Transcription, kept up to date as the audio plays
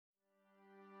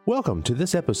Welcome to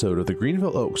this episode of the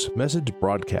Greenville Oaks Message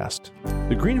Broadcast.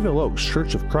 The Greenville Oaks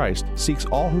Church of Christ seeks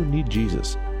all who need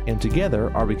Jesus, and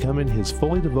together are becoming His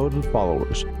fully devoted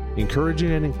followers,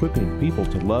 encouraging and equipping people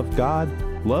to love God,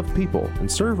 love people,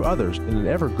 and serve others in an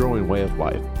ever-growing way of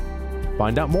life.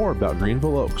 Find out more about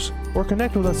Greenville Oaks, or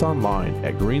connect with us online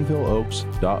at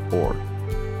greenvilleoaks.org.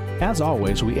 As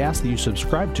always, we ask that you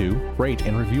subscribe to, rate,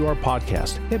 and review our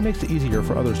podcast. It makes it easier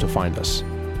for others to find us.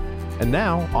 And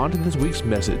now, on to this week's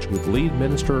message with lead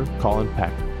minister Colin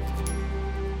Packer.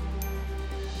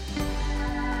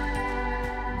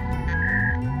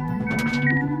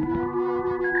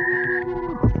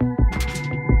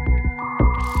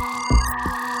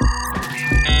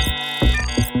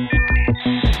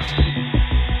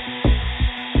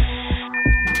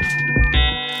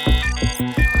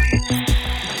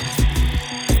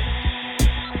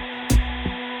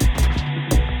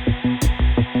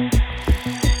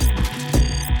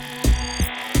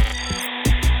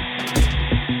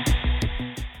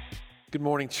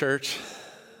 Church.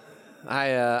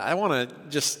 I want to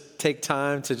just take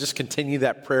time to just continue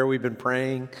that prayer we've been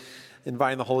praying,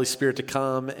 inviting the Holy Spirit to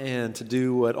come and to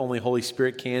do what only Holy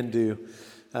Spirit can do.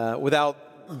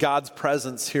 Without God's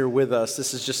presence here with us,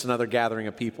 this is just another gathering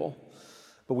of people.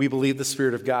 But we believe the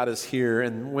Spirit of God is here,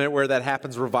 and where that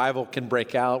happens, revival can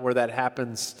break out. Where that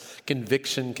happens,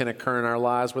 conviction can occur in our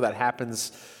lives. Where that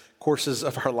happens, courses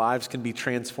of our lives can be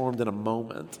transformed in a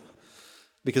moment.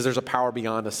 Because there's a power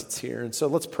beyond us that's here. And so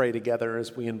let's pray together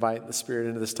as we invite the Spirit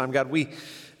into this time. God, we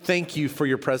thank you for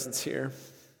your presence here.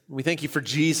 We thank you for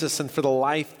Jesus and for the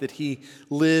life that he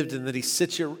lived and that he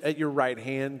sits at your right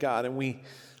hand, God. And we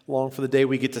long for the day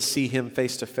we get to see him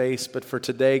face to face. But for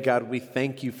today, God, we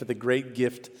thank you for the great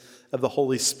gift of the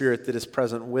Holy Spirit that is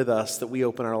present with us, that we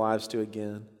open our lives to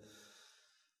again.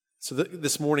 So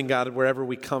this morning, God, wherever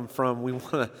we come from, we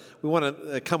want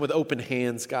to come with open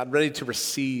hands, God, ready to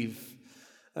receive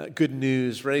good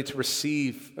news, ready to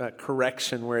receive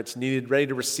correction where it's needed, ready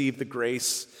to receive the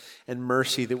grace and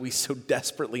mercy that we so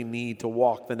desperately need to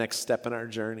walk the next step in our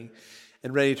journey,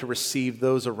 and ready to receive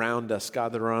those around us,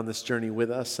 God, that are on this journey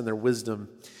with us and their wisdom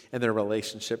and their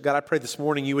relationship. God, I pray this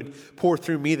morning you would pour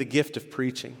through me the gift of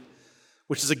preaching,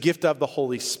 which is a gift of the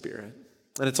Holy Spirit.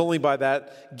 And it's only by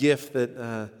that gift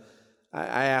that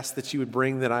I ask that you would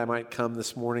bring that I might come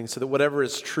this morning, so that whatever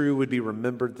is true would be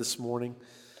remembered this morning.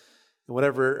 And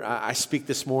whatever I speak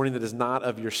this morning that is not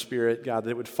of your Spirit, God, that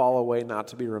it would fall away not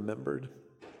to be remembered.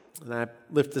 And I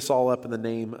lift this all up in the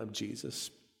name of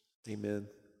Jesus. Amen.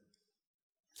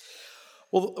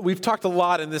 Well, we've talked a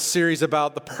lot in this series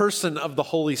about the person of the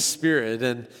Holy Spirit,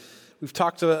 and we've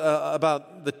talked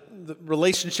about the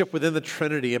relationship within the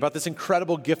Trinity, about this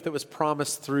incredible gift that was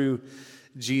promised through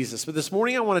Jesus. But this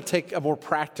morning I want to take a more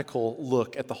practical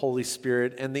look at the Holy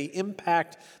Spirit and the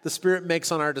impact the Spirit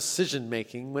makes on our decision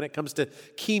making when it comes to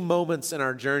key moments in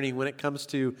our journey, when it comes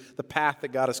to the path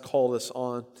that God has called us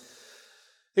on.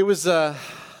 It was a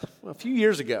few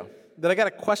years ago that I got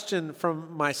a question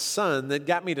from my son that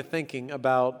got me to thinking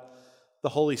about the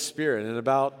Holy Spirit and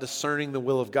about discerning the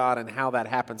will of God and how that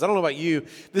happens. I don't know about you.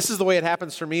 This is the way it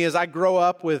happens for me as I grow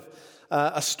up with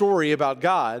a story about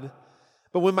God.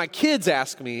 But when my kids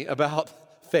ask me about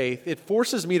faith, it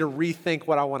forces me to rethink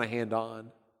what I want to hand on.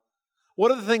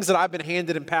 What are the things that I've been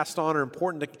handed and passed on are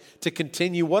important to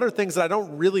continue? What are things that I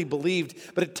don't really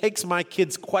believe, but it takes my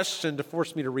kids' question to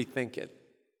force me to rethink it?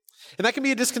 And that can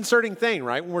be a disconcerting thing,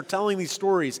 right? When we're telling these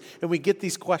stories and we get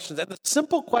these questions. And the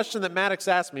simple question that Maddox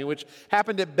asked me, which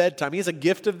happened at bedtime, he has a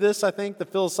gift of this, I think, the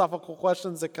philosophical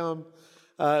questions that come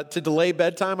to delay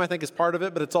bedtime, I think, is part of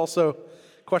it, but it's also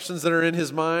questions that are in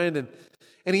his mind.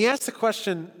 And he asked the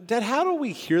question, Dad, how do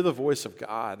we hear the voice of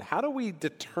God? How do we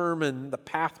determine the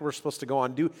path we're supposed to go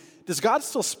on? Does God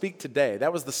still speak today?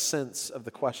 That was the sense of the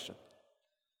question.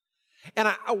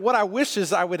 And what I wish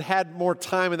is I would have had more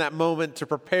time in that moment to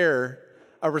prepare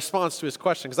a response to his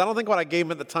question, because I don't think what I gave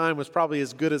him at the time was probably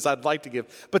as good as I'd like to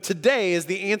give. But today is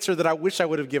the answer that I wish I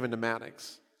would have given to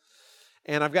Maddox.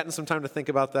 And I've gotten some time to think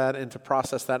about that and to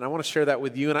process that. And I want to share that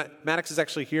with you. And Maddox is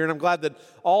actually here. And I'm glad that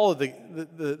all of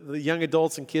the young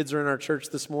adults and kids are in our church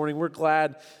this morning. We're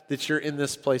glad that you're in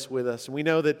this place with us. And we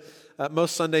know that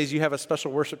most Sundays you have a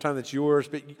special worship time that's yours.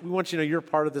 But we want you to know you're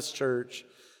part of this church.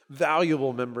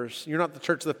 Valuable members. You're not the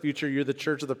church of the future. You're the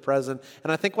church of the present.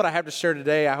 And I think what I have to share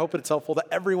today, I hope it's helpful to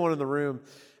everyone in the room.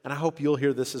 And I hope you'll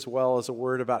hear this as well as a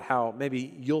word about how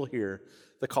maybe you'll hear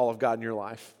the call of God in your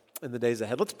life in the days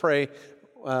ahead. Let's pray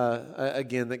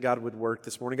again that God would work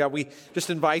this morning. God, we just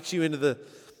invite you into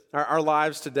our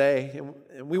lives today,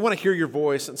 and we want to hear your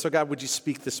voice. And so, God, would you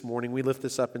speak this morning? We lift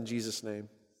this up in Jesus' name.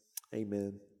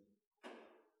 Amen.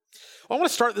 I want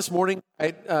to start this morning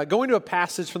going to a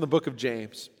passage from the book of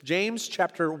James. James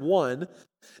chapter 1.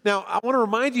 Now, I want to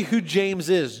remind you who James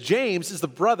is. James is the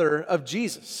brother of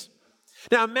Jesus.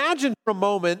 Now, imagine for a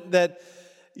moment that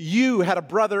you had a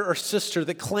brother or sister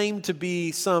that claimed to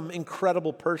be some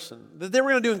incredible person, that they were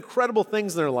going to do incredible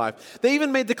things in their life. They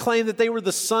even made the claim that they were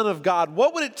the Son of God.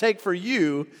 What would it take for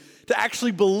you to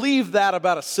actually believe that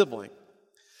about a sibling?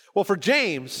 Well, for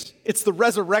James, it's the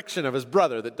resurrection of his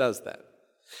brother that does that.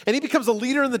 And he becomes a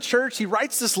leader in the church. He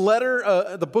writes this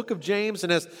letter, the book of James,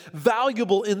 and has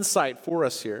valuable insight for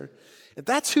us here. And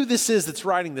that's who this is that's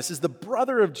writing this, is the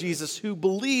brother of Jesus who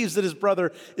believes that his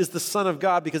brother is the Son of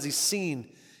God because he's seen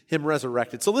him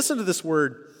resurrected. So listen to this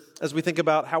word as we think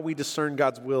about how we discern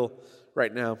God's will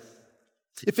right now.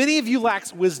 If any of you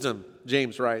lacks wisdom,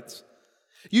 James writes,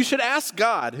 you should ask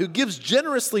God, who gives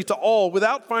generously to all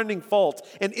without finding fault,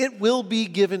 and it will be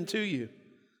given to you.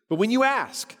 But when you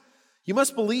ask, you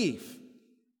must believe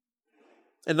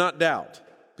and not doubt,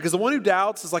 because the one who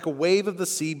doubts is like a wave of the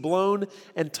sea blown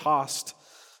and tossed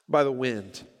by the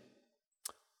wind.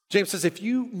 James says, if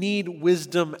you need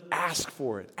wisdom, ask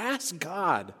for it. Ask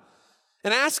God.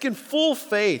 And ask in full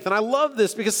faith. And I love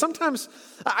this because sometimes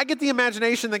I get the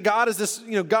imagination that God is this,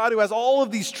 God who has all of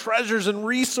these treasures and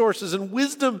resources and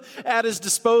wisdom at his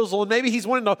disposal. And maybe he's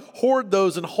wanting to hoard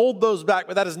those and hold those back,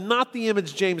 but that is not the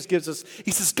image James gives us. He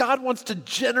says God wants to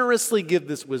generously give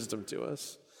this wisdom to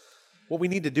us. What we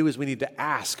need to do is we need to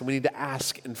ask, and we need to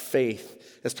ask in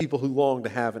faith as people who long to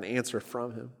have an answer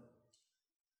from him.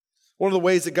 One of the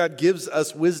ways that God gives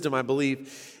us wisdom, I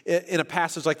believe, in a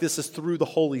passage like this is through the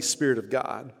Holy Spirit of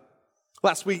God.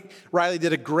 Last week, Riley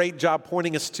did a great job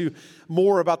pointing us to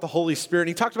more about the Holy Spirit. And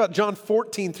he talked about John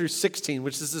 14 through 16,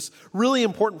 which is this really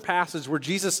important passage where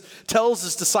Jesus tells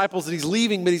his disciples that he's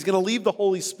leaving, but he's going to leave the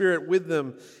Holy Spirit with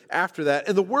them after that.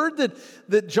 And the word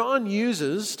that John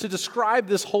uses to describe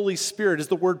this Holy Spirit is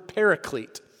the word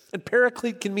paraclete. And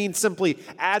paraclete can mean simply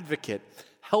advocate,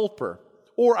 helper.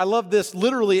 Or, I love this,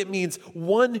 literally it means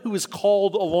one who is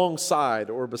called alongside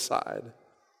or beside.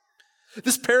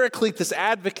 This paraclete, this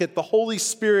advocate, the Holy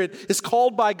Spirit, is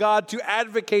called by God to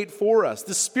advocate for us.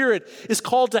 The Spirit is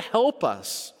called to help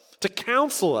us, to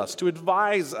counsel us, to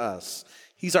advise us.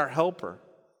 He's our helper.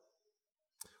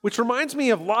 Which reminds me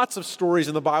of lots of stories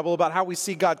in the Bible about how we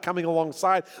see God coming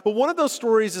alongside. But one of those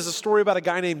stories is a story about a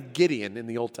guy named Gideon in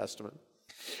the Old Testament.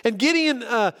 And Gideon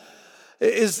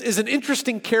is an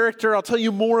interesting character. I'll tell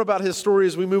you more about his story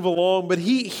as we move along. But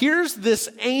he hears this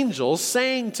angel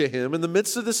saying to him in the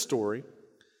midst of this story,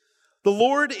 "The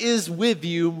Lord is with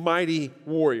you, mighty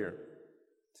warrior."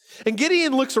 And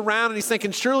Gideon looks around and he's thinking,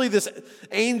 surely this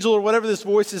angel or whatever this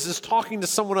voice is talking to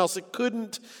someone else. It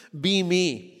couldn't be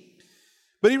me.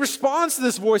 But he responds to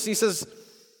this voice and he says,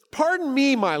 "Pardon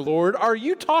me, my Lord, are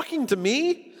you talking to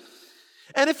me?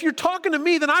 And if you're talking to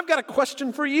me, then I've got a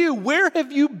question for you. Where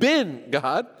have you been,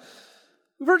 God?"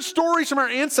 We've heard stories from our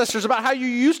ancestors about how you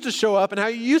used to show up and how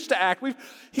you used to act.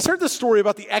 He's heard the story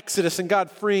about the Exodus and God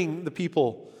freeing the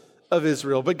people of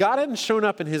Israel. But God hadn't shown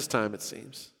up in his time, it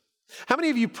seems. How many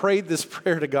of you prayed this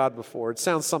prayer to God before? It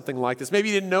sounds something like this. Maybe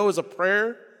you didn't know it was a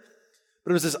prayer,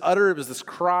 but it was this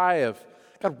cry of,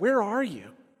 God, where are you?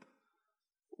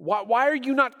 Why are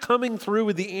you not coming through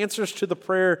with the answers to the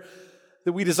prayer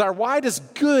that we desire? Why does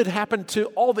good happen to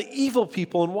all the evil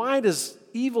people? And why does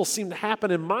evil seem to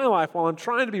happen in my life while I'm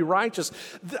trying to be righteous?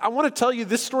 I want to tell you,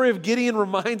 this story of Gideon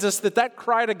reminds us that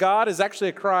cry to God is actually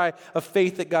a cry of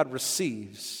faith that God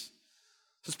receives.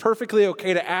 So it's perfectly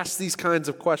okay to ask these kinds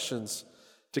of questions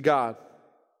to God.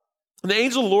 And the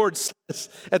angel of the Lord says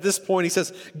at this point, he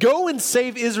says, "Go and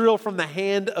save Israel from the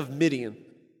hand of Midian."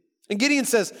 And Gideon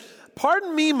says,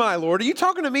 "Pardon me, my Lord, are you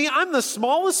talking to me? I'm the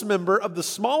smallest member of the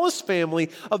smallest family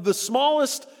of the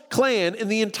smallest clan in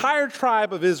the entire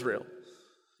tribe of Israel.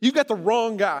 You've got the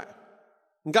wrong guy."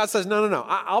 And God says, no,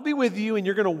 I'll be with you and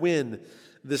you're going to win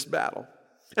this battle.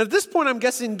 And at this point, I'm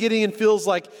guessing Gideon feels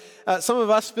like some of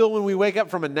us feel when we wake up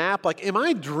from a nap, like, am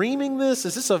I dreaming this?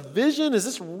 Is this a vision? Is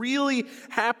this really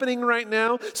happening right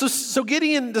now? So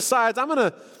Gideon decides, I'm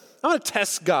going to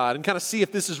test God and kind of see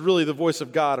if this is really the voice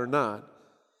of God or not.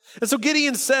 And so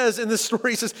Gideon says in this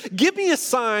story, he says, "Give me a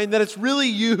sign that it's really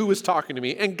you who is talking to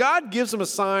me." And God gives him a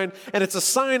sign, and it's a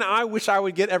sign I wish I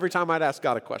would get every time I'd ask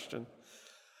God a question.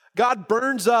 God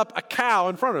burns up a cow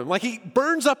in front of him, like he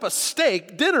burns up a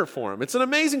steak dinner for him. It's an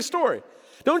amazing story.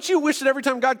 Don't you wish that every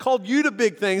time God called you to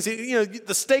big things,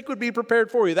 the steak would be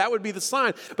prepared for you? That would be the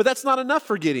sign. But that's not enough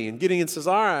for Gideon. Gideon says,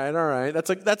 all right,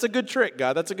 that's a good trick,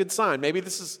 God. That's a good sign. Maybe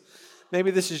this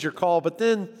is your call. But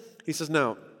then he says,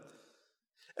 no.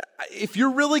 If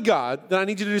you're really God, then I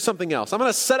need you to do something else. I'm going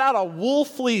to set out a wool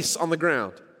fleece on the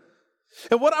ground.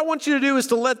 And what I want you to do is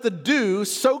to let the dew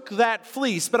soak that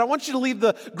fleece, but I want you to leave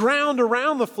the ground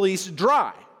around the fleece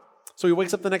dry. So he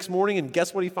wakes up the next morning and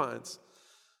guess what he finds?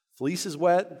 Fleece is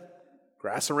wet,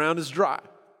 grass around is dry.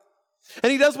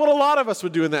 And he does what a lot of us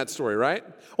would do in that story, right?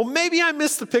 Well, maybe I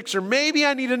missed the picture. Maybe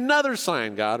I need another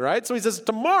sign, God, right? So he says,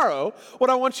 tomorrow, what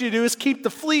I want you to do is keep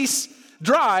the fleece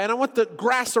dry, and I want the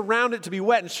grass around it to be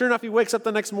wet. And sure enough, he wakes up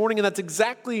the next morning, and that's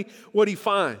exactly what he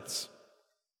finds.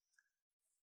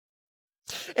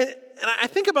 And I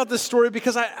think about this story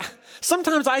because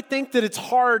sometimes I think that it's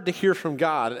hard to hear from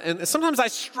God. And sometimes I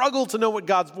struggle to know what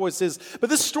God's voice is. But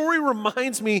this story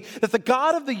reminds me that the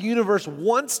God of the universe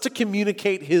wants to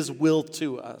communicate his will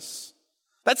to us.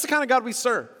 That's the kind of God we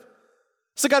serve.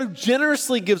 It's a God who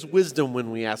generously gives wisdom when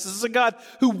we ask. This is a God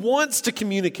who wants to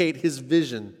communicate his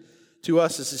vision to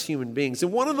us as his human beings.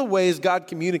 And one of the ways God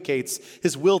communicates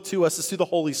his will to us is through the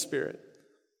Holy Spirit.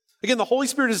 Again, the Holy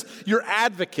Spirit is your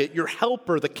advocate, your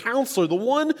helper, the counselor, the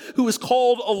one who is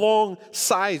called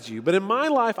alongside you. But in my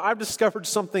life, I've discovered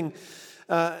something,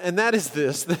 and that is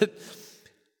this, that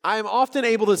I am often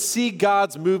able to see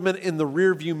God's movement in the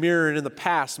rearview mirror and in the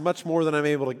past much more than I'm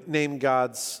able to name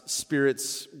God's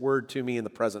Spirit's word to me in the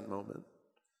present moment.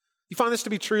 You find this to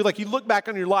be true? Like you look back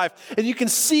on your life and you can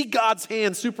see God's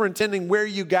hand superintending where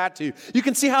you got to. You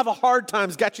can see how the hard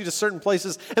times got you to certain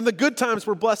places and the good times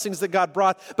were blessings that God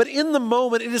brought. But in the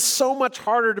moment, it is so much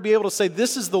harder to be able to say,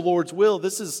 this is the Lord's will.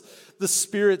 This is the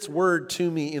Spirit's word to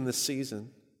me in this season.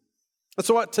 And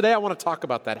so today I want to talk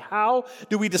about that. How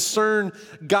do we discern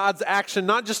God's action,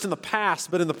 not just in the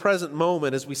past, but in the present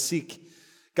moment as we seek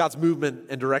God's movement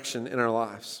and direction in our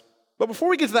lives? But before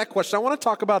we get to that question, I want to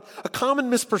talk about a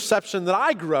common misperception that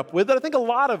I grew up with, that I think a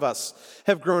lot of us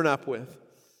have grown up with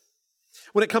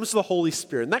when it comes to the Holy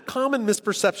Spirit. And that common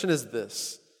misperception is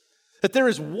this, that there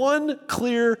is one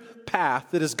clear path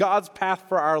that is God's path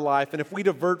for our life, and if we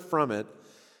divert from it,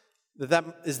 that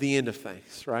is the end of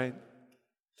things, right?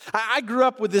 I grew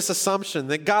up with this assumption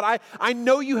that, God, I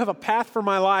know you have a path for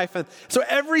my life. And so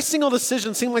every single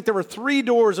decision seemed like there were 3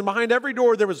 doors, and behind every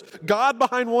door there was God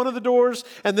behind one of the doors,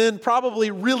 and then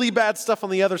probably really bad stuff on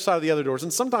the other side of the other doors.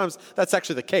 And sometimes that's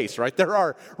actually the case, right? There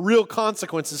are real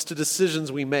consequences to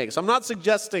decisions we make. So I'm not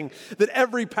suggesting that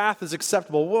every path is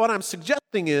acceptable. What I'm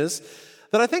suggesting is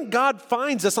that I think God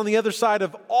finds us on the other side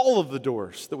of all of the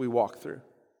doors that we walk through.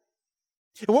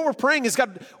 And what we're praying is,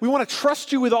 God, we want to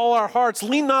trust you with all our hearts,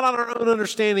 lean not on our own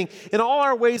understanding, in all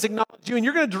our ways acknowledge you, and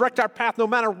you're going to direct our path no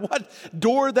matter what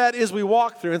door that is we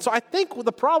walk through. And so I think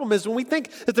the problem is when we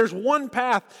think that there's one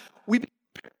path, we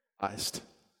become paralyzed.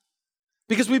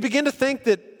 Because we begin to think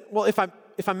that, well, if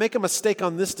I make a mistake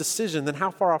on this decision, then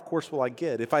how far off course will I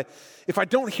get? If I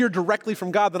don't hear directly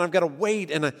from God, then I've got to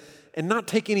wait and not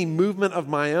take any movement of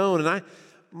my own. And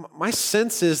my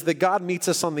sense is that God meets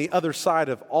us on the other side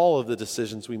of all of the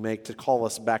decisions we make to call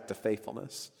us back to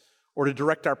faithfulness or to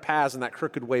direct our paths in that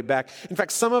crooked way back. In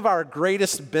fact, some of our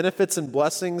greatest benefits and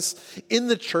blessings in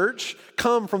the church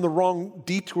come from the wrong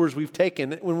detours we've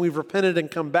taken when we've repented and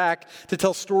come back to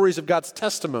tell stories of God's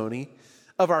testimony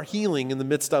of our healing in the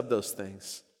midst of those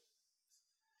things.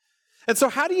 And so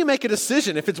how do you make a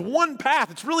decision? If it's one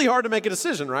path, it's really hard to make a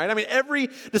decision, right? I mean, every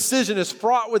decision is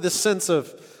fraught with this sense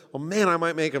of, well, man, I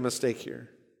might make a mistake here.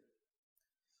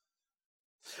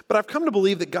 But I've come to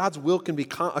believe that God's will can be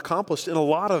accomplished in a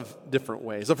lot of different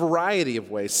ways, a variety of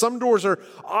ways. Some doors are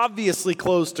obviously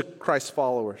closed to Christ's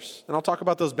followers, and I'll talk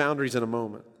about those boundaries in a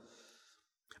moment.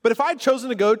 But if I had chosen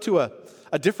to go to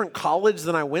a different college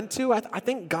than I went to, I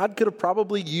think God could have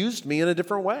probably used me in a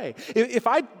different way. If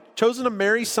I'd chosen to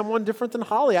marry someone different than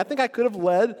Holly, I think I could have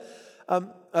led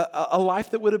a life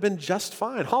that would have been just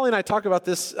fine. Holly and I talk about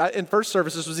this in first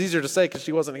service. This was easier to say because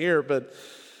she wasn't here, but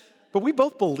we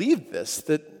both believed this,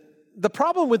 that the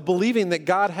problem with believing that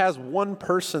God has one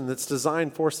person that's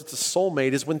designed for us, that's a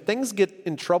soulmate, is when things get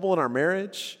in trouble in our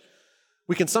marriage,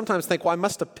 we can sometimes think, well, I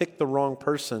must have picked the wrong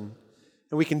person,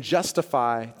 and we can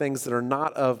justify things that are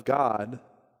not of God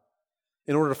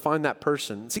in order to find that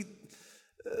person. See,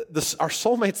 our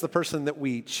soulmate's the person that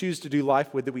we choose to do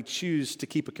life with, that we choose to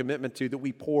keep a commitment to, that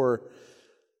we pour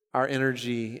our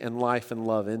energy and life and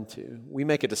love into. We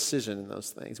make a decision in those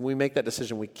things. When we make that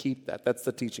decision, we keep that. That's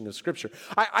the teaching of Scripture.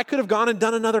 I could have gone and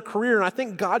done another career, and I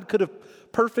think God could have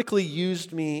perfectly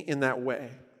used me in that way.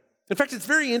 In fact, it's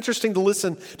very interesting to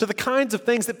listen to the kinds of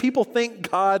things that people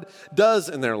think God does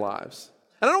in their lives.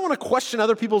 And I don't want to question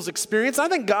other people's experience. I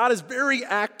think God is very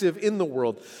active in the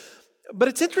world. But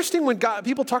it's interesting when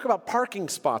people talk about parking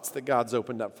spots that God's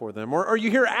opened up for them. Or you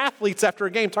hear athletes after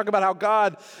a game talk about how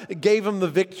God gave them the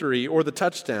victory or the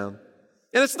touchdown.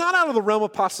 And it's not out of the realm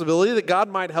of possibility that God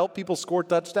might help people score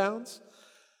touchdowns.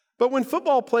 But when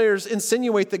football players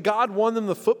insinuate that God won them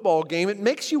the football game, it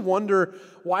makes you wonder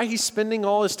why he's spending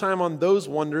all his time on those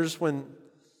wonders when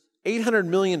 800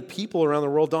 million people around the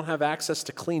world don't have access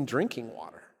to clean drinking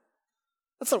water.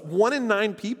 That's like 1 in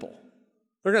 9 people.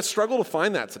 They're going to struggle to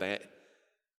find that today.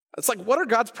 It's like, what are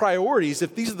God's priorities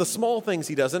if these are the small things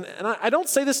he does? And I don't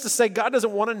say this to say God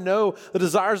doesn't want to know the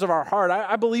desires of our heart.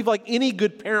 I believe like any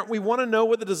good parent, we want to know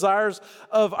what the desires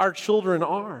of our children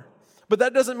are. But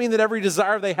that doesn't mean that every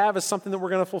desire they have is something that we're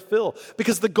going to fulfill.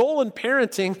 Because the goal in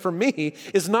parenting for me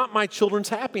is not my children's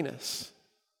happiness,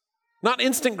 not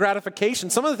instant gratification.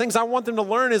 Some of the things I want them to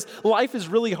learn is life is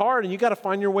really hard and you got to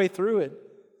find your way through it.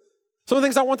 Some of the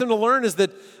things I want them to learn is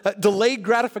that delayed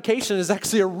gratification is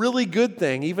actually a really good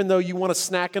thing, even though you want a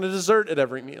snack and a dessert at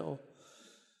every meal.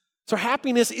 So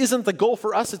happiness isn't the goal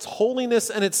for us. It's holiness,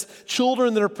 and it's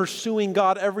children that are pursuing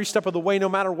God every step of the way, no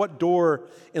matter what door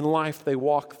in life they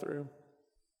walk through.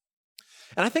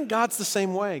 And I think God's the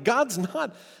same way. God's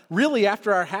not really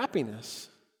after our happiness.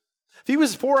 If he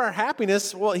was for our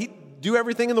happiness, well, he'd do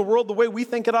everything in the world the way we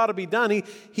think it ought to be done.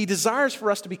 He desires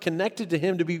for us to be connected to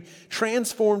him, to be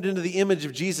transformed into the image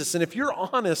of Jesus. And if you're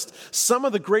honest, some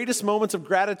of the greatest moments of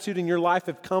gratitude in your life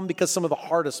have come because some of the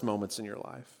hardest moments in your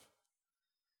life.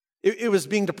 It was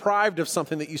being deprived of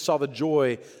something that you saw the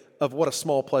joy of what a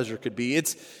small pleasure could be.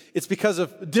 It's because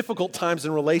of difficult times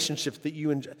in relationships that you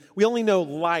enjoy. We only know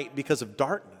light because of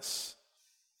darkness.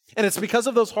 And it's because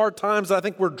of those hard times that I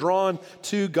think we're drawn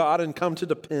to God and come to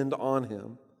depend on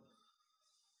him.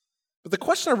 But the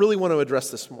question I really want to address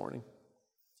this morning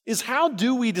is, how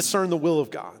do we discern the will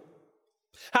of God?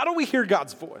 How do we hear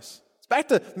God's voice? It's back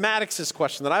to Maddox's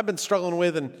question that I've been struggling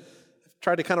with and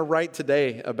tried to kind of write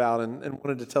today about and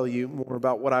wanted to tell you more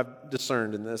about what I've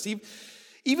discerned in this.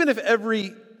 Even if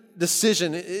every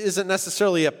decision isn't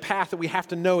necessarily a path that we have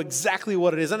to know exactly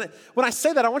what it is. And when I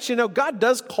say that, I want you to know God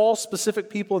does call specific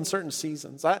people in certain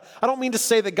seasons. I don't mean to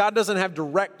say that God doesn't have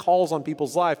direct calls on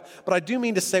people's life, but I do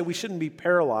mean to say we shouldn't be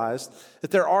paralyzed,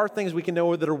 that there are things we can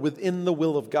know that are within the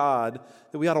will of God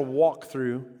that we ought to walk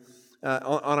through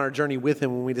on our journey with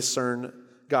him when we discern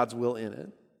God's will in it.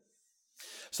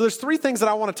 So there's 3 things that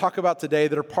I want to talk about today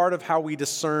that are part of how we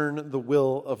discern the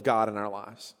will of God in our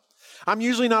lives. I'm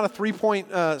usually not a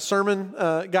 3-point sermon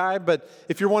guy, but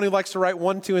if you're one who likes to write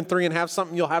 1, 2, and 3 and have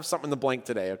something, you'll have something in the blank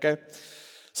today, okay?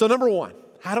 So number 1,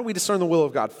 how do we discern the will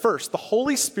of God? First, the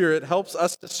Holy Spirit helps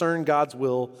us discern God's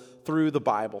will through the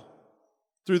Bible,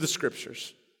 through the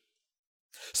Scriptures.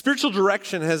 Spiritual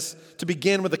direction has to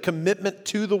begin with a commitment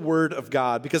to the Word of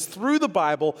God, because through the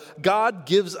Bible, God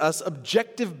gives us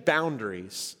objective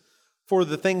boundaries for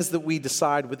the things that we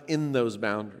decide within those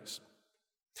boundaries.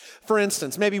 For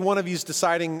instance, maybe one of you is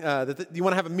deciding that you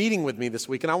want to have a meeting with me this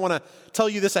week, and I want to tell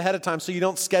you this ahead of time so you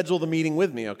don't schedule the meeting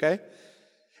with me, okay?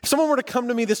 If someone were to come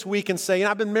to me this week and say,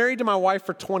 I've been married to my wife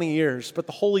for 20 years, but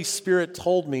the Holy Spirit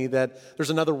told me that there's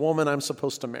another woman I'm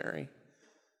supposed to marry,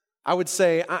 I would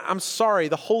say, I'm sorry,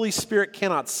 the Holy Spirit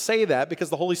cannot say that, because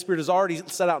the Holy Spirit has already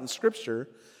set out in Scripture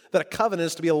that a covenant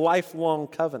is to be a lifelong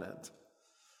covenant.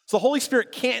 So the Holy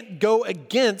Spirit can't go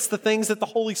against the things that the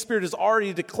Holy Spirit has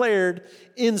already declared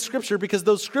in Scripture, because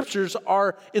those Scriptures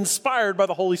are inspired by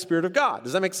the Holy Spirit of God.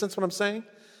 Does that make sense what I'm saying?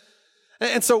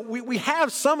 And so we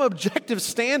have some objective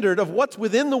standard of what's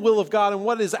within the will of God and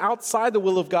what is outside the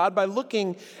will of God by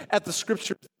looking at the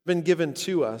Scriptures that have been given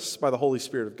to us by the Holy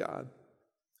Spirit of God.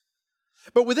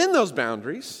 But within those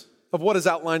boundaries of what is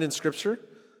outlined in Scripture,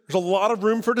 there's a lot of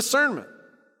room for discernment,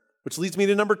 which leads me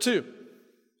to number 2.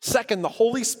 Second, the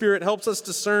Holy Spirit helps us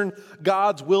discern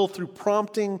God's will through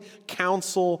prompting,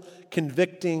 counsel,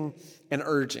 convicting, and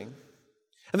urging.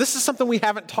 And this is something we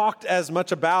haven't talked as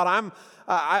much about.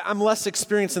 I'm less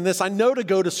experienced in this. I know to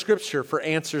go to Scripture for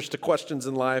answers to questions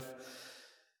in life.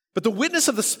 But the witness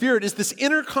of the Spirit is this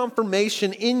inner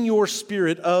confirmation in your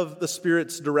spirit of the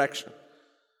Spirit's direction.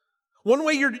 One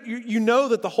way you know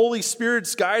that the Holy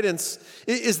Spirit's guidance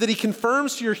is that he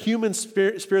confirms to your human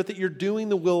spirit that you're doing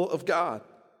the will of God.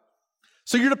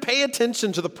 So you're to pay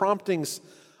attention to the promptings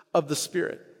of the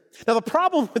Spirit. Now, the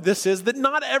problem with this is that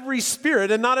not every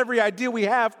spirit and not every idea we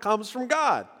have comes from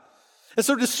God. And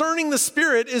so discerning the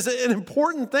Spirit is an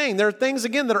important thing. There are things,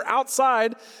 again, that are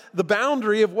outside the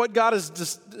boundary of what God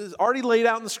has already laid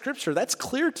out in the Scripture. That's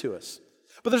clear to us.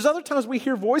 But there's other times we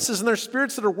hear voices and there's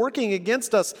spirits that are working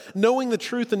against us, knowing the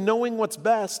truth and knowing what's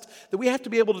best, that we have to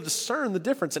be able to discern the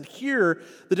difference and hear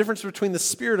the difference between the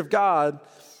Spirit of God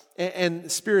and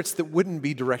spirits that wouldn't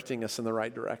be directing us in the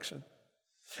right direction.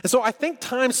 And so I think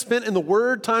time spent in the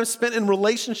Word, time spent in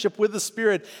relationship with the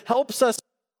Spirit helps us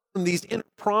from these inner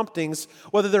promptings,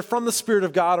 whether they're from the Spirit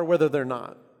of God or whether they're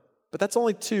not. But that's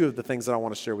only two of the things that I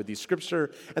want to share with you,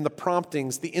 Scripture and the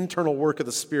promptings, the internal work of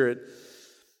the Spirit.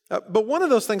 But one of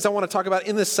those things I want to talk about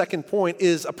in this second point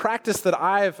is a practice that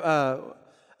I've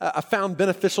found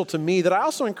beneficial to me, that I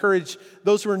also encourage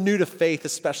those who are new to faith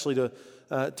especially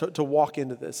to walk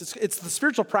into this. It's the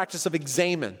spiritual practice of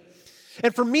examine.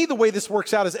 And for me, the way this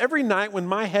works out is every night when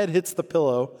my head hits the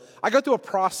pillow, I go through a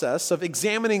process of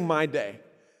examining my day.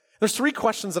 There's three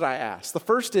questions that I ask. The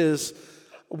first is,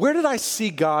 where did I see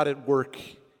God at work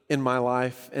in my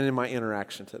life and in my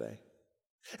interaction today?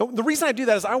 And the reason I do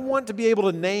that is I want to be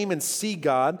able to name and see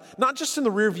God, not just in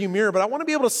the rearview mirror, but I want to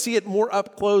be able to see it more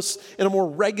up close in a more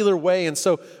regular way. And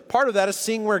so part of that is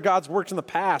seeing where God's worked in the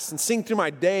past and seeing through my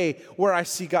day where I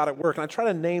see God at work. And I try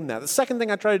to name that. The second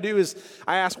thing I try to do is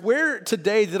I ask, where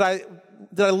today did I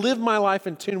live my life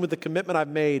in tune with the commitment I've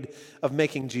made of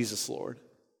making Jesus Lord?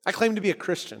 I claim to be a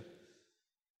Christian.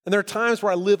 And there are times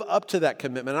where I live up to that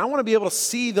commitment. And I want to be able to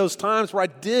see those times where I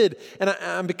did, and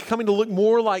I'm becoming to look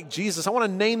more like Jesus. I want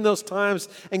to name those times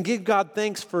and give God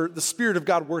thanks for the Spirit of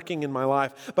God working in my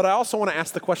life. But I also want to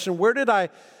ask the question, where did I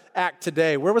act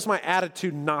today? Where was my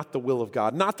attitude not the will of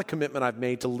God, not the commitment I've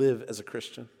made to live as a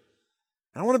Christian?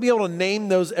 And I want to be able to name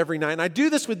those every night. And I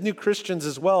do this with new Christians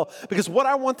as well, because what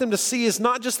I want them to see is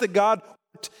not just that God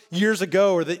years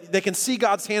ago, or that they can see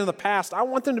God's hand in the past. I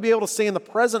want them to be able to see in the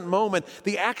present moment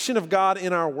the action of God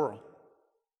in our world.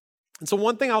 And so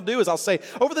one thing I'll do is I'll say,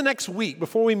 over the next week,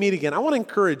 before we meet again, I want to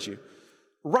encourage you,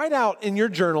 write out in your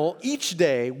journal each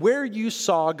day where you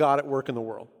saw God at work in the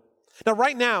world. Now,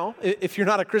 right now, if you're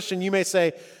not a Christian, you may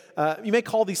say, you may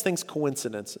call these things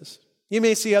coincidences. You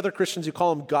may see other Christians who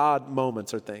call them God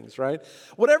moments or things, right?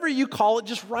 Whatever you call it,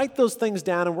 just write those things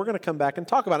down, and we're going to come back and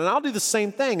talk about it. And I'll do the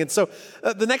same thing. And so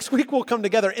the next week we'll come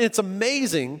together, and it's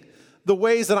amazing the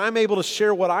ways that I'm able to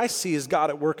share what I see as God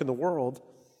at work in the world.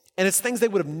 And it's things they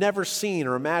would have never seen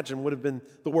or imagined would have been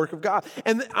the work of God.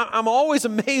 And I'm always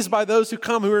amazed by those who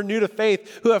come who are new to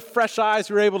faith, who have fresh eyes,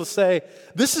 who are able to say,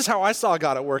 this is how I saw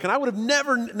God at work. And I would have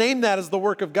never named that as the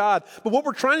work of God. But what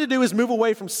we're trying to do is move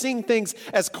away from seeing things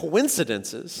as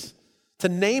coincidences to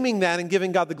naming that and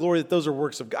giving God the glory that those are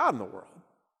works of God in the world.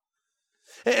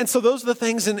 And so those are the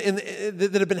things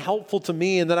that have been helpful to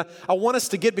me and that I want us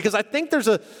to get, because I think there's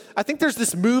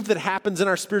this move that happens in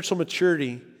our spiritual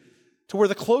maturity to where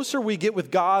the closer we get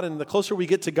with God and the closer we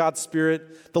get to God's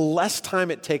Spirit, the less time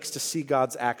it takes to see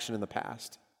God's action in the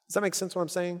past. Does that make sense what I'm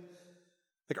saying?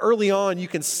 Like early on, you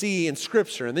can see in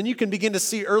Scripture, and then you can begin to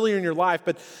see earlier in your life,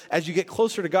 but as you get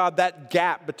closer to God, that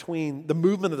gap between the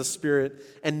movement of the Spirit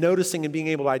and noticing and being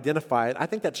able to identify it, I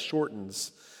think that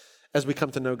shortens as we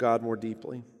come to know God more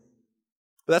deeply.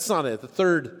 But that's not it. The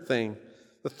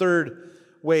third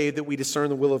way that we discern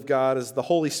the will of God is the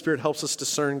Holy Spirit helps us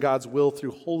discern God's will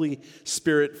through Holy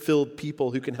Spirit-filled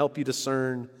people who can help you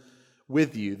discern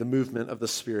with you the movement of the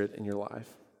Spirit in your life.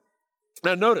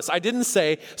 Now notice, I didn't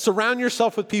say surround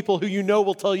yourself with people who you know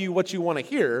will tell you what you want to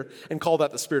hear and call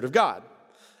that the Spirit of God.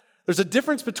 There's a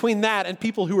difference between that and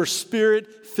people who are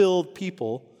Spirit-filled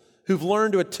people who've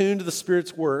learned to attune to the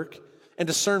Spirit's work and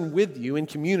discern with you in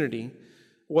community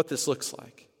what this looks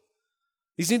like.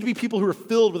 These need to be people who are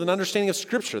filled with an understanding of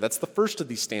Scripture. That's the first of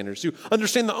these standards, who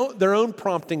understand their own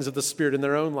promptings of the Spirit in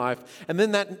their own life, and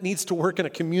then that needs to work in a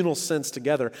communal sense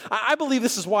together. I believe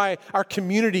this is why our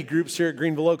community groups here at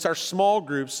Greenville Oaks, our small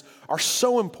groups, are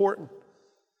so important.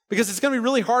 Because it's going to be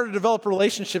really hard to develop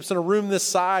relationships in a room this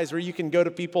size where you can go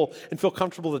to people and feel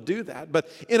comfortable to do that. But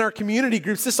in our community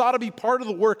groups, this ought to be part of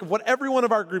the work of what every one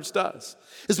of our groups does.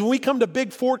 Is when we come to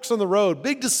big forks on the road,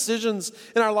 big decisions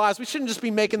in our lives, we shouldn't just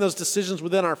be making those decisions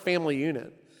within our family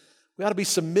unit. We ought to be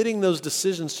submitting those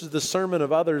decisions to the discernment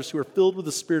of others who are filled with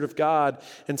the Spirit of God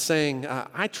and saying,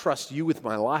 I trust you with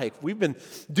my life. We've been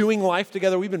doing life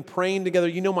together. We've been praying together.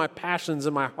 You know my passions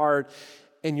in my heart.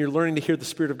 And you're learning to hear the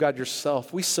Spirit of God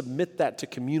yourself. We submit that to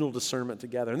communal discernment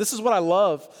together. And this is what I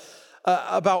love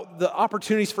about the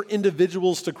opportunities for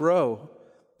individuals to grow,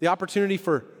 the opportunity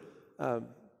for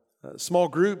small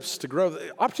groups to grow,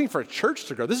 the opportunity for a church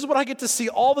to grow. This is what I get to see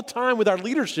all the time with our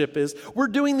leadership is we're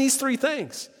doing these three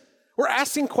things. We're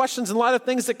asking questions in light of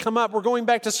things that come up. We're going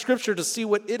back to Scripture to see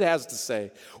what it has to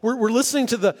say. We're listening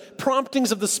to the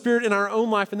promptings of the Spirit in our own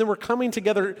life, and then we're coming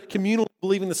together communally,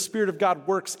 believing the Spirit of God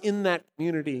works in that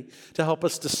community to help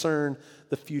us discern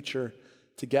the future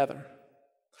together.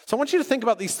 So I want you to think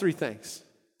about these three things.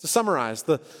 To summarize,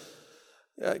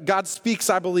 God speaks,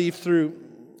 I believe, through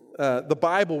the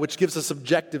Bible, which gives us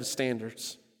objective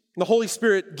standards. The Holy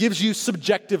Spirit gives you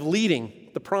subjective leading,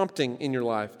 the prompting in your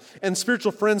life. And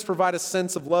spiritual friends provide a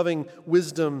sense of loving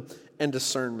wisdom and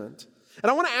discernment. And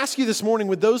I want to ask you this morning,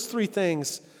 with those three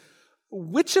things,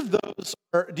 which of those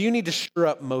do you need to stir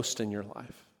up most in your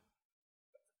life?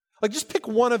 Like, just pick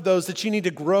one of those that you need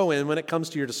to grow in when it comes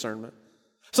to your discernment.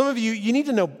 Some of you need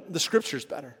to know the scriptures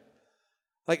better.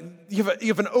 Like, you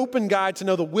have an open guide to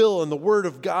know the will and the word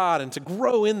of God and to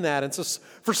grow in that. And so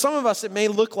for some of us, it may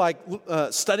look like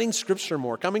studying scripture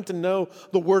more, coming to know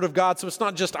the word of God. So it's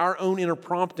not just our own inner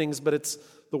promptings, but it's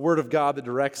the word of God that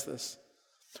directs this.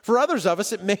 For others of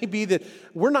us, it may be that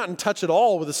we're not in touch at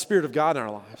all with the Spirit of God in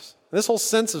our lives. And this whole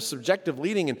sense of subjective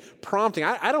leading and prompting,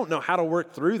 I don't know how to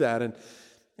work through that. And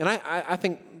I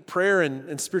think prayer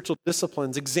and spiritual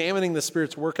disciplines, examining the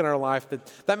Spirit's work in our life,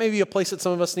 that may be a place that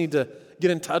some of us need to get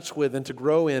in touch with and to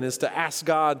grow in, is to ask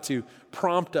God to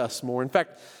prompt us more. In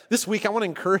fact, this week I want to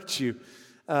encourage you.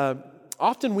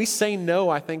 Often we say no,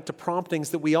 I think, to promptings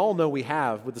that we all know we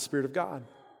have with the Spirit of God.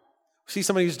 We see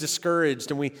somebody who's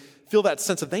discouraged and we feel that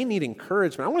sense of they need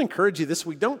encouragement. I want to encourage you this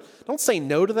week. Don't say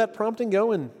no to that prompting.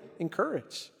 Go and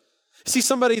encourage. See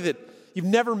somebody that you've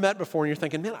never met before and you're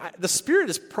thinking, man, the Spirit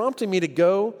is prompting me to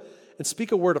go and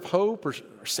speak a word of hope or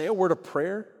say a word of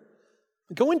prayer.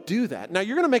 Go and do that. Now,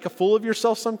 you're going to make a fool of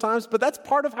yourself sometimes, but that's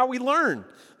part of how we learn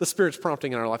the Spirit's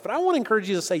prompting in our life. But I want to encourage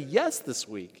you to say yes this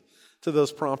week to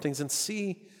those promptings and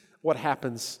see what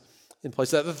happens in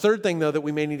place of that. The third thing, though, that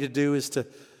we may need to do is to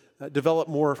develop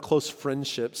more close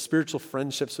friendships, spiritual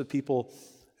friendships with people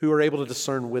who are able to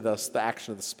discern with us the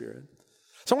action of the Spirit.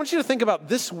 So I want you to think about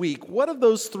this week, what of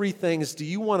those three things do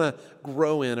you want to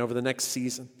grow in over the next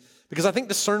season? Because I think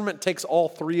discernment takes all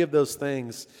three of those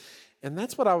things. And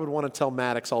that's what I would want to tell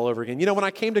Maddox all over again. You know, when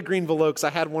I came to Greenville Oaks, I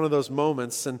had one of those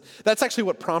moments, and that's actually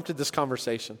what prompted this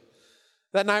conversation.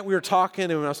 That night we were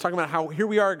talking, and I was talking about how here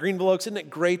we are at Greenville Oaks. Isn't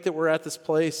it great that we're at this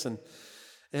place? And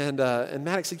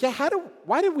Maddox said, yeah,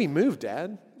 why did we move,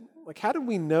 Dad? Like, how did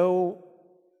we know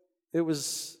we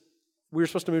were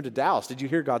supposed to move to Dallas? Did you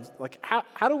hear God? Like,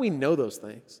 how do we know those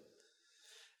things?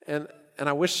 And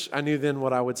I wish I knew then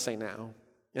what I would say now.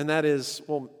 And that is,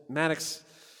 well, Maddox,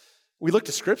 we look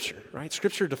to Scripture, right?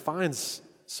 Scripture defines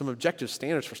some objective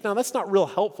standards for us. Now, that's not real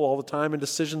helpful all the time in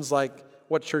decisions like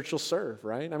what church you'll serve,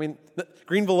 right? I mean,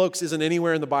 Greenville Oaks isn't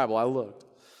anywhere in the Bible. I looked.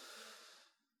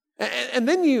 And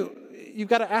then you've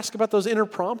got to ask about those inner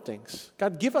promptings.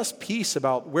 God, give us peace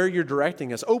about where you're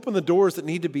directing us. Open the doors that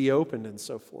need to be opened and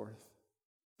so forth.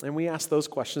 And we ask those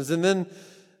questions. And then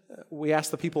we ask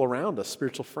the people around us,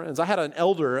 spiritual friends. I had an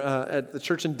elder at the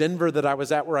church in Denver that I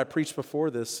was at where I preached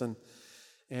before this.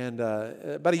 And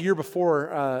about a year before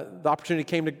the opportunity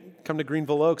came to come to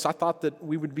Greenville Oaks, I thought that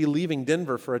we would be leaving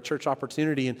Denver for a church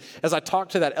opportunity. And as I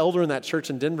talked to that elder in that church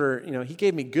in Denver, you know, he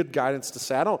gave me good guidance to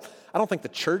say, I don't think the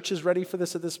church is ready for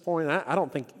this at this point. I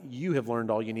don't think you have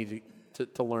learned all you need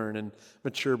to learn and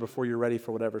mature before you're ready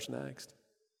for whatever's next.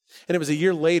 And it was a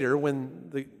year later when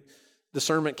the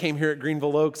discernment came here at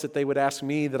Greenville Oaks that they would ask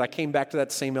me, that I came back to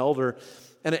that same elder.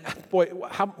 And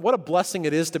what a blessing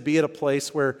it is to be at a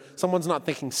place where someone's not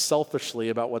thinking selfishly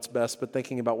about what's best, but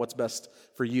thinking about what's best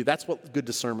for you. That's what good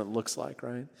discernment looks like,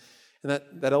 right? And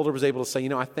that elder was able to say, you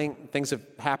know, I think things have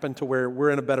happened to where we're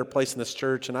in a better place in this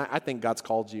church, and I think God's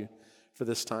called you for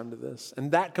this time to this.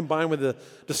 And that combined with the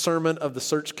discernment of the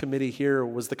search committee here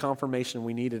was the confirmation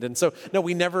we needed. And so, no,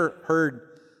 we never heard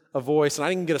a voice, and I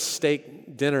didn't get a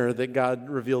steak dinner that God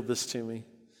revealed this to me,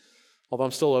 although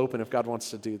I'm still open if God wants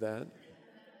to do that.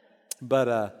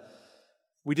 But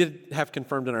we did have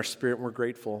confirmed in our spirit, and we're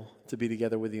grateful to be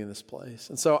together with you in this place.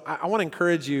 And so I want to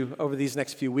encourage you over these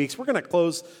next few weeks. We're going to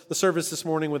close the service this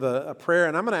morning with a prayer,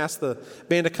 and I'm going to ask the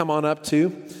band to come on up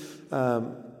too.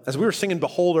 As we were singing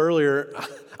Behold earlier,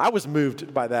 I was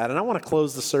moved by that, and I want to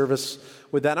close the service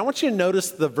with that. And I want you to notice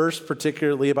the verse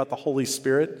particularly about the Holy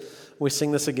Spirit. When we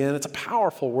sing this again, it's a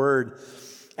powerful word,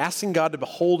 asking God to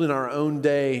behold in our own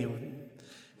day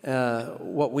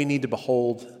what we need to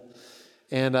behold.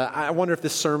 And I wonder if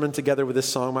this sermon together with this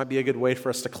song might be a good way for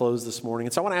us to close this morning.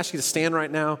 And so I want to ask you to stand right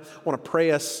now. I want to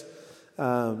pray us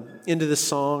into this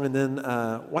song, and then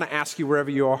I want to ask you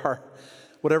wherever you are,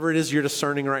 whatever it is you're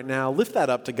discerning right now, lift that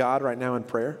up to God right now in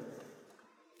prayer.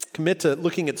 Commit to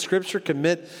looking at Scripture,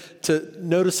 commit to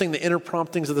noticing the inner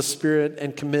promptings of the Spirit,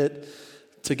 and commit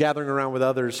to gathering around with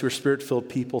others who are Spirit-filled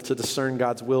people to discern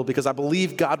God's will, because I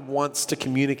believe God wants to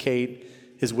communicate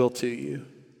His will to you.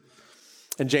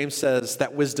 And James says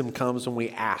that wisdom comes when we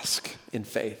ask in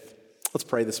faith. Let's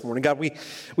pray this morning. God, we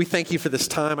thank you for this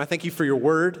time. I thank you for your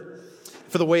word,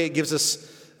 for the way it gives us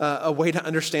a way to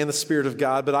understand the Spirit of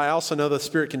God. But I also know the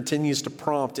Spirit continues to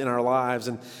prompt in our lives.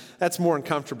 And that's more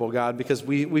uncomfortable, God, because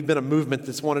we've been a movement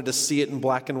that's wanted to see it in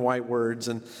black and white words.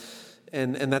 And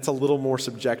that's a little more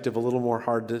subjective, a little more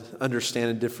hard to understand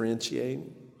and differentiate.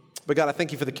 But God, I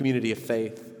thank you for the community of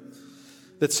faith.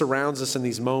 that surrounds us in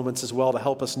these moments as well to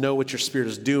help us know what your Spirit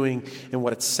is doing and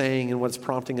what it's saying and what it's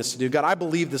prompting us to do. God, I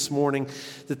believe this morning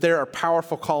that there are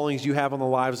powerful callings you have on the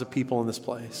lives of people in this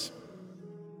place.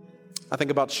 I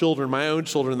think about children, my own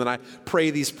children, that I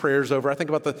pray these prayers over. I think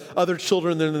about the other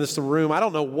children that are in this room. I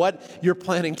don't know what you're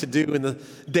planning to do in the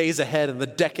days ahead and the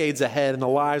decades ahead in the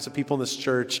lives of people in this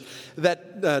church.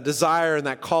 That desire and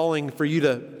that calling for you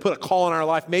to put a call in our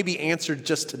life may be answered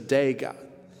just today, God.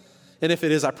 And if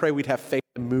it is, I pray we'd have faith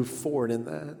and move forward in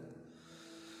that.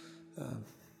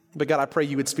 But God, I pray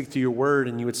you would speak through your word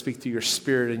and you would speak through your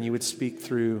Spirit and you would speak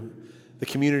through the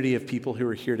community of people who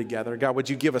are here together. God, would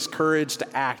you give us courage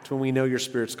to act when we know your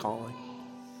Spirit's calling?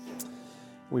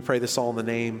 We pray this all in the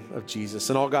name of Jesus.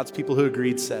 And all God's people who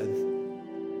agreed said,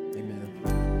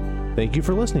 amen. Thank you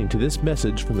for listening to this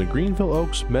message from the Greenville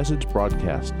Oaks Message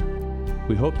Broadcast.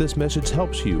 We hope this message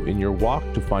helps you in your walk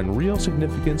to find real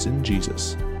significance in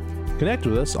Jesus. Connect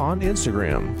with us on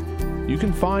Instagram. You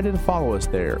can find and follow us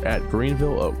there at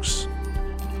Greenville Oaks.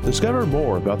 Discover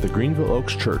more about the Greenville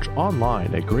Oaks Church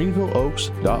online at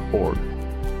greenvilleoaks.org.